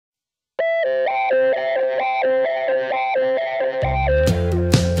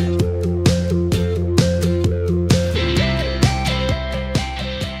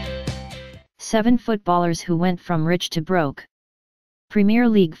7 footballers who went from rich to broke. Premier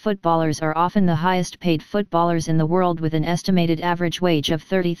League footballers are often the highest paid footballers in the world with an estimated average wage of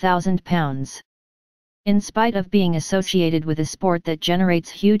 £30,000. In spite of being associated with a sport that generates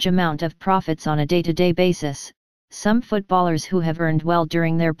huge amount of profits on a day-to-day basis, some footballers who have earned well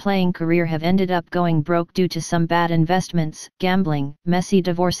during their playing career have ended up going broke due to some bad investments, gambling, messy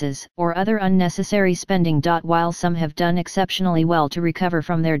divorces, or other unnecessary spending. While some have done exceptionally well to recover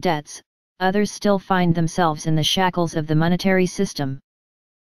from their debts, others still find themselves in the shackles of the monetary system.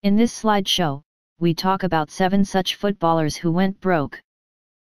 In this slideshow, we talk about 7 such footballers who went broke.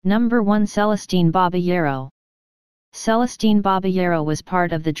 Number 1, Celestine Babayaro. Celestine Babayaro was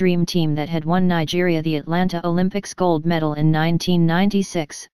part of the dream team that had won Nigeria the Atlanta Olympics gold medal in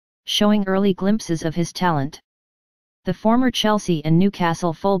 1996, showing early glimpses of his talent. The former Chelsea and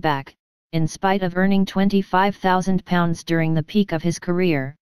Newcastle fullback, in spite of earning £25,000 during the peak of his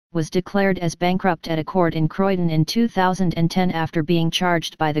career, was declared as bankrupt at a court in Croydon in 2010 after being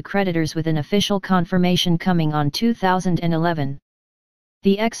charged by the creditors with an official confirmation coming on 2011.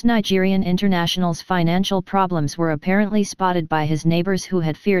 The ex-Nigerian international's financial problems were apparently spotted by his neighbours who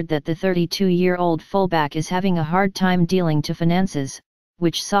had feared that the 32-year-old fullback is having a hard time dealing to finances,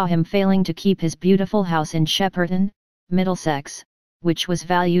 which saw him failing to keep his beautiful house in Shepperton, Middlesex, which was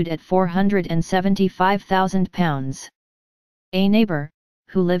valued at £475,000. A neighbour,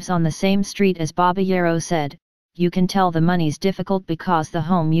 who lives on the same street as Babayaro, said, "You can tell the money's difficult because the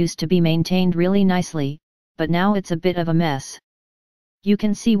home used to be maintained really nicely, but now it's a bit of a mess. You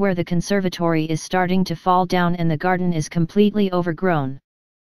can see where the conservatory is starting to fall down and the garden is completely overgrown.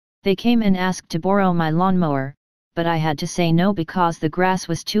 They came and asked to borrow my lawnmower, but I had to say no because the grass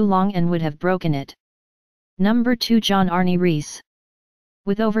was too long and would have broken it." Number 2, John Arne Riise.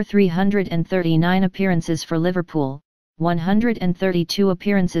 With over 339 appearances for Liverpool, 132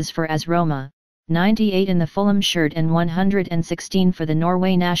 appearances for AS Roma, 98 in the Fulham shirt and 116 for the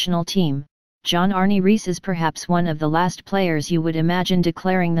Norway national team, John Arne Riise is perhaps one of the last players you would imagine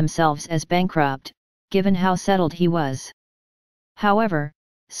declaring themselves as bankrupt, given how settled he was. However,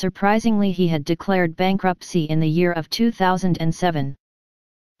 surprisingly he had declared bankruptcy in the year of 2007.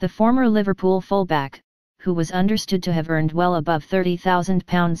 The former Liverpool fullback, who was understood to have earned well above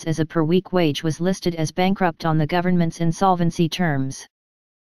 £30,000 as a per-week wage, was listed as bankrupt on the government's insolvency terms.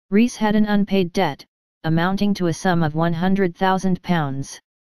 Riise had an unpaid debt, amounting to a sum of £100,000.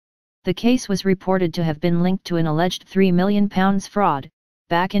 The case was reported to have been linked to an alleged £3 million fraud,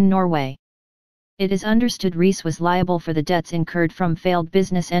 back in Norway. It is understood Riise was liable for the debts incurred from failed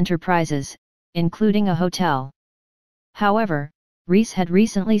business enterprises, including a hotel. However, Riise had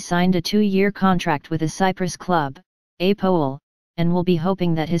recently signed a 2-year contract with a Cyprus club, Apoel, and will be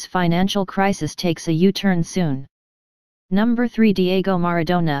hoping that his financial crisis takes a U-turn soon. Number 3, Diego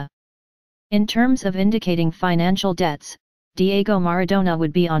Maradona. In terms of indicating financial debts, Diego Maradona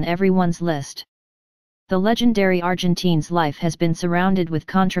would be on everyone's list. The legendary Argentine's life has been surrounded with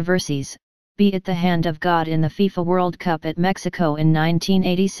controversies, be it the hand of God in the FIFA World Cup at Mexico in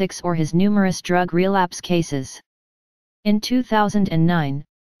 1986 or his numerous drug relapse cases. In 2009,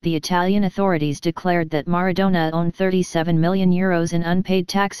 the Italian authorities declared that Maradona owed €37 million in unpaid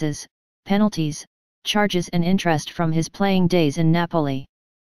taxes, penalties, charges and interest from his playing days in Napoli.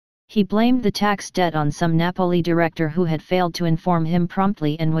 He blamed the tax debt on some Napoli director who had failed to inform him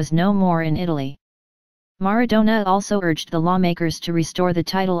promptly and was no more in Italy. Maradona also urged the lawmakers to restore the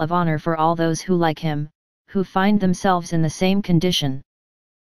title of honor for all those who, like him, who find themselves in the same condition.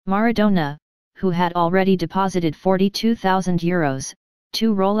 Maradona, who had already deposited €42,000,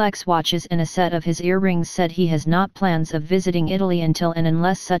 2 Rolex watches and a set of his earrings, said he has not plans of visiting Italy until and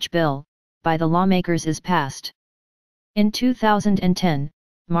unless such bill, by the lawmakers, is passed. In 2010,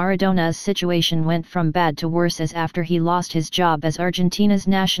 Maradona's situation went from bad to worse as after he lost his job as Argentina's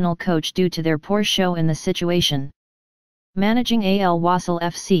national coach due to their poor show in the situation. Managing Al Wasl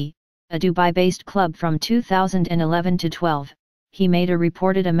FC, a Dubai-based club from 2011 to 12, he made a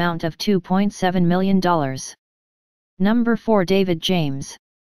reported amount of $2.7 million. Number 4, David James.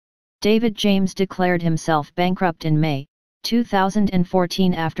 David James declared himself bankrupt in May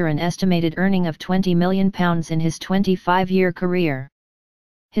 2014 after an estimated earning of £20 million in his 25-year career.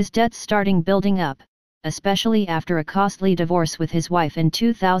 His debts starting building up, especially after a costly divorce with his wife in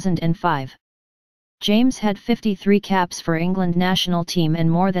 2005. James had 53 caps for England national team and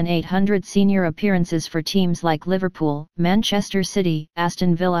more than 800 senior appearances for teams like Liverpool, Manchester City,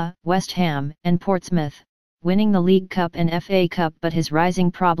 Aston Villa, West Ham, and Portsmouth, winning the League Cup and FA Cup, but his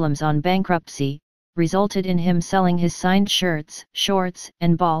rising problems on bankruptcy resulted in him selling his signed shirts, shorts,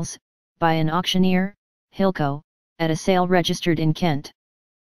 and balls by an auctioneer, Hilco, at a sale registered in Kent.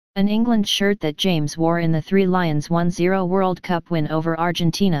 An England shirt that James wore in the Three Lions 1-0 World Cup win over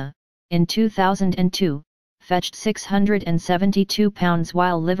Argentina, in 2002, fetched £672,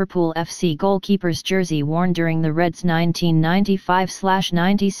 while Liverpool FC goalkeeper's jersey worn during the Reds'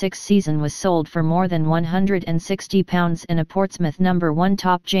 1995-96 season was sold for more than £160, and a Portsmouth No. 1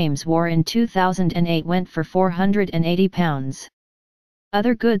 top James wore in 2008 went for £480.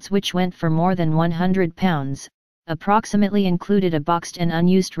 Other goods which went for more than £100, approximately included a boxed and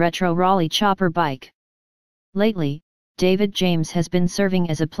unused retro Raleigh chopper bike. Lately, David James has been serving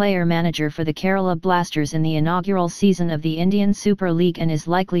as a player-manager for the Kerala Blasters in the inaugural season of the Indian Super League and is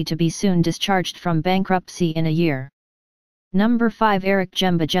likely to be soon discharged from bankruptcy in a year. Number 5 Eric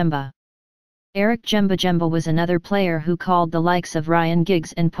Jemba Jemba. Eric Jemba Jemba was another player who called the likes of Ryan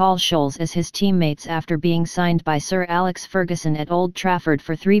Giggs and Paul Scholes as his teammates after being signed by Sir Alex Ferguson at Old Trafford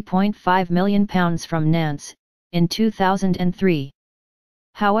for £3.5 million from Nantes, in 2003.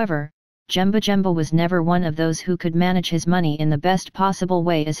 However, Jemba Jemba was never one of those who could manage his money in the best possible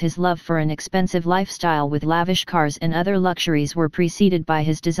way, as his love for an expensive lifestyle with lavish cars and other luxuries were preceded by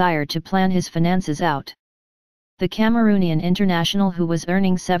his desire to plan his finances out. The Cameroonian international, who was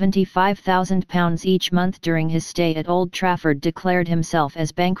earning £75,000 each month during his stay at Old Trafford, declared himself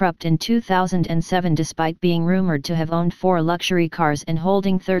as bankrupt in 2007 despite being rumoured to have owned 4 luxury cars and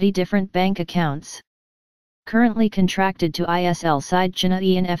holding 30 different bank accounts. Currently contracted to ISL side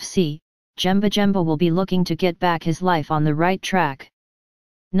Chennaiyin FC, Jemba Jemba will be looking to get back his life on the right track.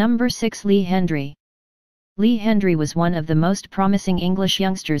 Number 6 Lee Hendrie. Lee Hendrie was one of the most promising English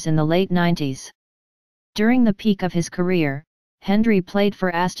youngsters in the late 90s. During the peak of his career, Hendrie played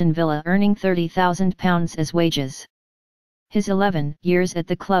for Aston Villa, earning £30,000 as wages. His 11 years at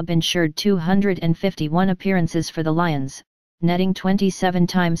the club ensured 251 appearances for the Lions, netting 27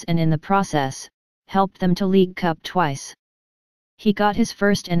 times, and in the process, helped them to League Cup twice. He got his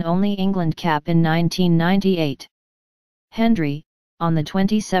first and only England cap in 1998. Hendrie, on the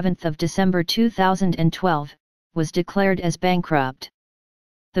 27th of December 2012, was declared as bankrupt.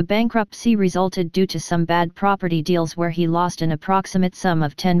 The bankruptcy resulted due to some bad property deals where he lost an approximate sum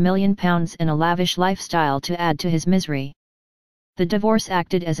of £10 million and a lavish lifestyle to add to his misery. The divorce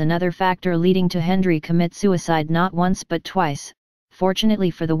acted as another factor, leading to Hendrie commit suicide not once but twice. Fortunately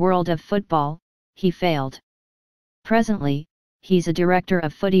for the world of football, he failed. Presently, he's a director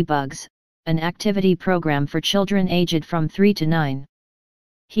of Footy Bugs, an activity program for children aged from 3 to 9.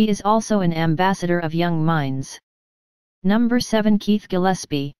 He is also an ambassador of Young Minds. Number 7 Keith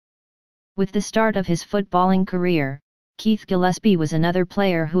Gillespie. With the start of his footballing career, Keith Gillespie was another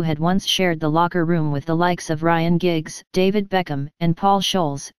player who had once shared the locker room with the likes of Ryan Giggs, David Beckham, and Paul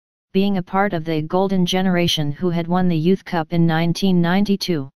Scholes, being a part of the Golden Generation who had won the Youth Cup in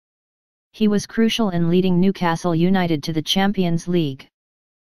 1992. He was crucial in leading Newcastle United to the Champions League.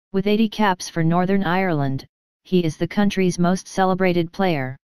 With 80 caps for Northern Ireland, he is the country's most celebrated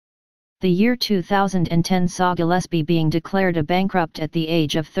player. The year 2010 saw Gillespie being declared a bankrupt at the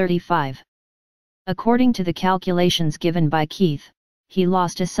age of 35. According to the calculations given by Keith, he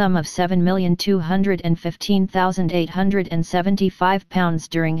lost a sum of £7,215,875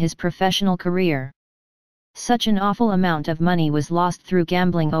 during his professional career. Such an awful amount of money was lost through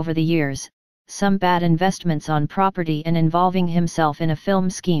gambling over the years, some bad investments on property, and involving himself in a film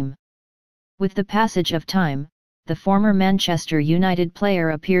scheme. With the passage of time, the former Manchester United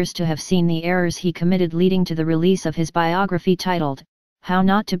player appears to have seen the errors he committed, leading to the release of his biography titled, How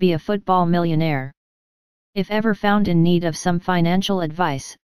Not to Be a Football Millionaire. If ever found in need of some financial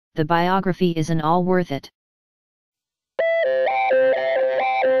advice, the biography isn't all worth it.